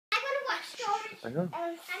got storage. I know.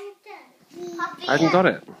 Poppy, I haven't got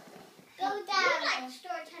it. Go down. You like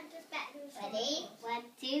storage hunters better than storage. Ready? 1,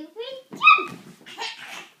 2, 3, 2.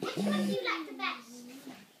 Which one do you like the best?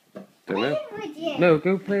 Don't know. No,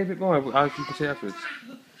 go play a bit more. You can say afterwards.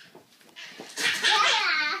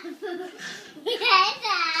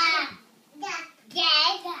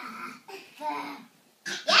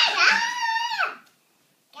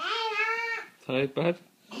 Tired, bud?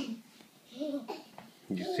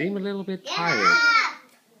 You seem a little bit tired.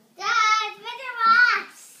 Dad, where's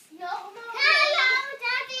us? No, hello,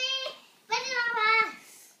 Daddy. Where's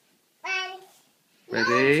us?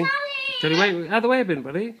 Ready? Charlie, wait, out of the way a bit,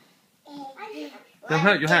 buddy. Don't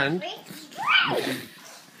hurt your hand.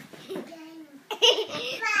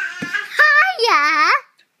 Hiya.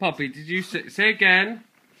 Poppy, did you say again?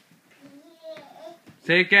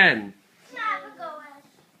 Say again.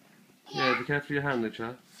 Yeah, be careful your hand there,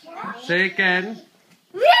 child. Say again.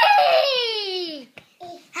 Whee!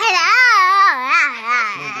 Hello.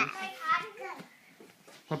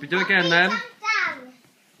 Poppy, do it again then.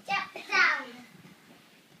 Jump down.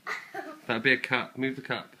 That'll be a cup. Move the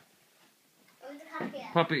cup. Move the cup here.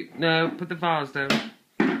 Poppy, no, put the vase down.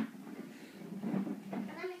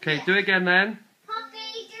 Okay, do it again then.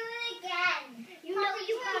 Poppy, do it again. You know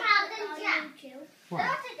you can have them jump. What? All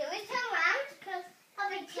to do is turn around, because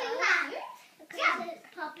Poppy turn around. Jump.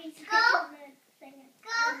 Poppy's go.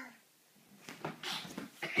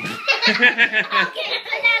 Okay,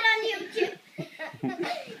 put that on YouTube. Put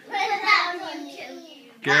that on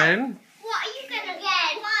YouTube. Again. What are you gonna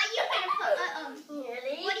get? What are you gonna put that on?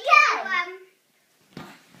 Really? What are you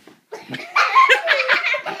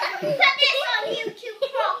Put this on YouTube,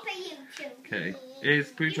 proper YouTube. Okay. Is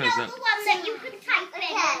poo You know up? the one that you can type in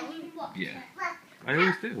and watch Yeah. it. I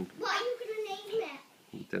always do. What are you gonna name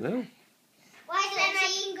it? Don't know. Why then I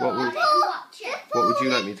can go What on would- it and watch it? What would you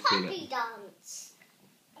like me to call it? Poppy dance.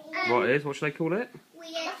 What is? What should I call it?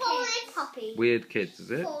 Weird kids. Poppy. Weird Kids,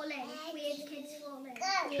 is it? Falling. Weird kids falling.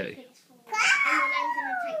 Okay. Weird kids falling. And then I'm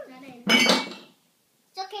gonna take that in.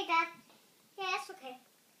 It's okay, Dad. Yeah, it's okay.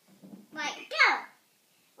 Right, go.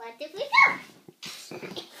 Where did we go?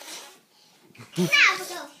 Now we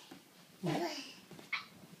go.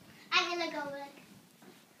 I'm gonna go like.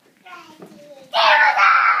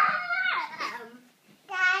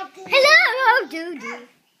 Hello, Doodoo.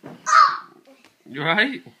 Oh! You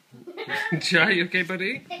alright? Jai, you okay,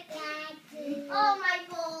 buddy? Oh my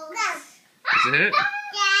balls. Is it?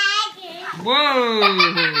 Daddy. Whoa!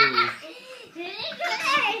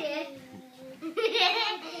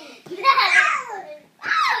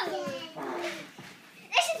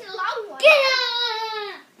 This is a long one.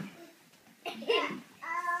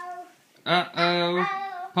 Uh-oh.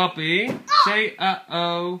 Poppy, say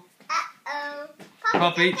uh-oh. Uh-oh.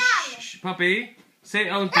 Poppy, shh, Poppy, say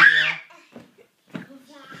oh dear.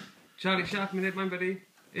 Charlie, shut up a minute, my buddy.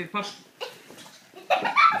 Pop.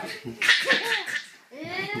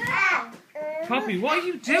 Poppy, what are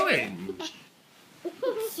you doing?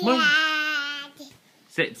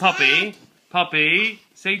 Say Poppy, Poppy,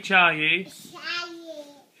 say Charlie.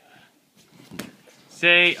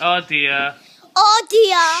 Say oh dear. Oh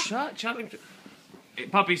dear. Shut, Charlie.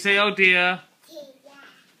 Poppy, say oh dear.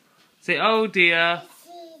 Say oh dear.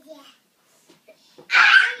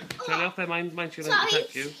 Charlie, off there, mind she'll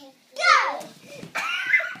attack you. Go.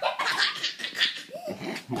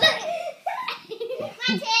 My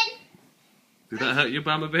turn. Did that hurt your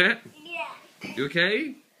bum a bit? Yeah. You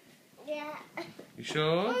okay? Yeah. You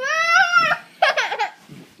sure?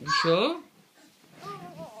 You sure?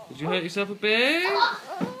 Did you hurt yourself a bit?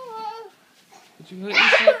 Did you hurt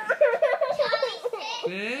yourself a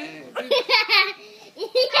bit?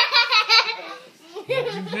 Did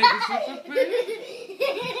you hurt yourself a bit?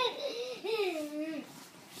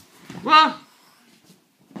 Well,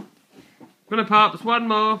 gonna pop. There's one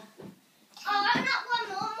more. Oh, I'm not one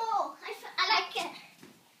more. I like it.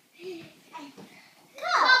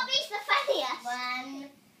 Poppy's the funniest. 1,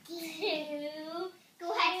 2. Go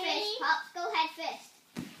head first, Pops. Go head first.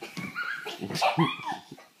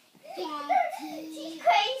 She's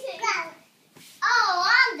crazy. Oh,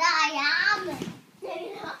 and I am. You're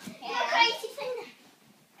a crazy thing.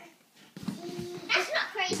 That's not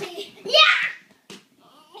crazy. Yeah!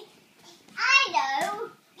 I know.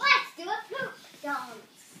 Let's do a poop dance.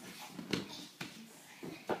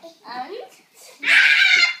 And...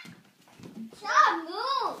 Don't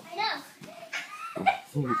move. I know.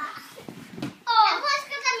 Oh, what's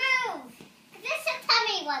gonna move? This is a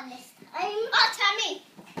tummy one this time. Oh, tummy.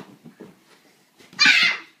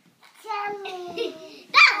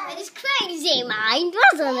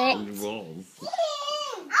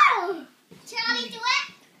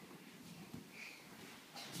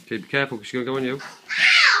 Okay, be careful because she's going to go on you.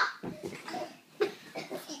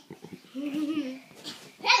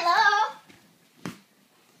 Hello.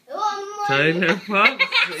 Tired now, Pops? Are you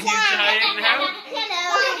tired now?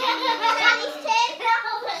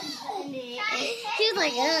 She's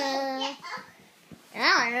like,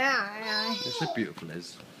 You're so beautiful,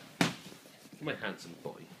 Liz. You're my handsome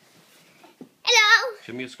boy. Hello.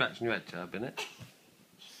 Show me your scratch on your head, Chab, innit?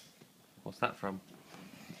 What's that from?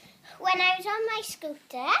 When I was on my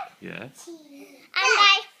scooter, Yeah.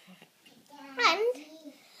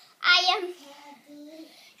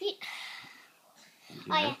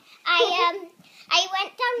 I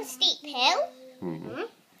went down a steep hill, and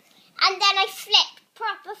then I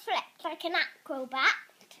proper flipped like an acrobat.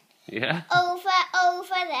 Yeah.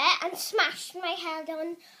 Over there and smashed my head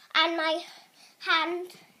on and my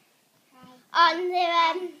hand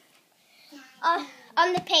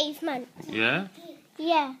on the pavement. Yeah?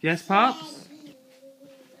 Yeah. Yes, Pops?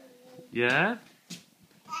 Yeah?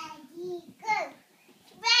 Ready,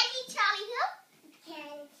 Charlie? Go.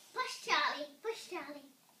 Push, Charlie. Push, Charlie.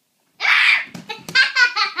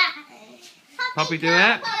 Poppy, do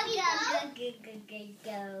it. Poppy,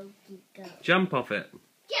 go. Jump off it.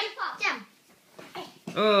 Jump off. Jump.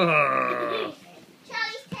 Oh.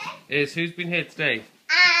 Charlie's turn. Is who's been here today?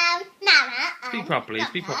 Nana. Speak properly,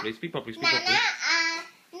 speak properly, speak properly, speak properly.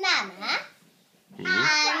 Nana.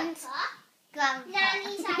 And Grandpa.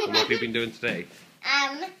 What have you been doing today?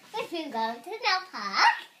 We've been going to the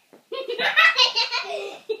park.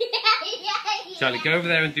 Charlie, go over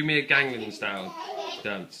there and do me a Gangnam style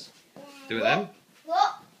dance. Do it then.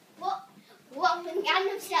 What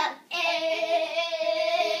Gangnam style?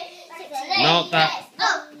 Not that.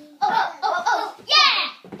 Oh, yeah.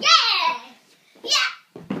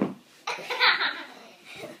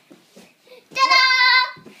 Ta-da!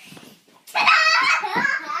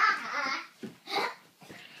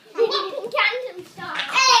 Gangnam style.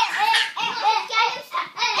 Gangnam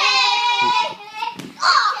style.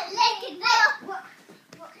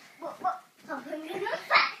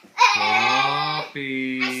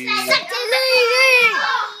 Poppy.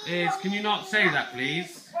 Is, can you not say that,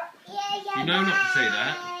 please? You know not to say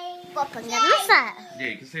that. Yeah,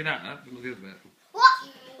 you can say that, but not the other bit.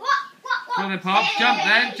 Go on then, Pop.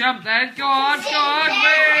 Jump then. Go on. Whee!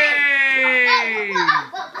 I'm gonna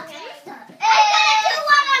do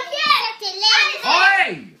one on here. Oi!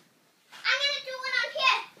 I'm gonna do one on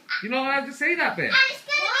here. You're not allowed to say that bit. And it's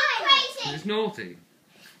gonna be crazy. It's naughty.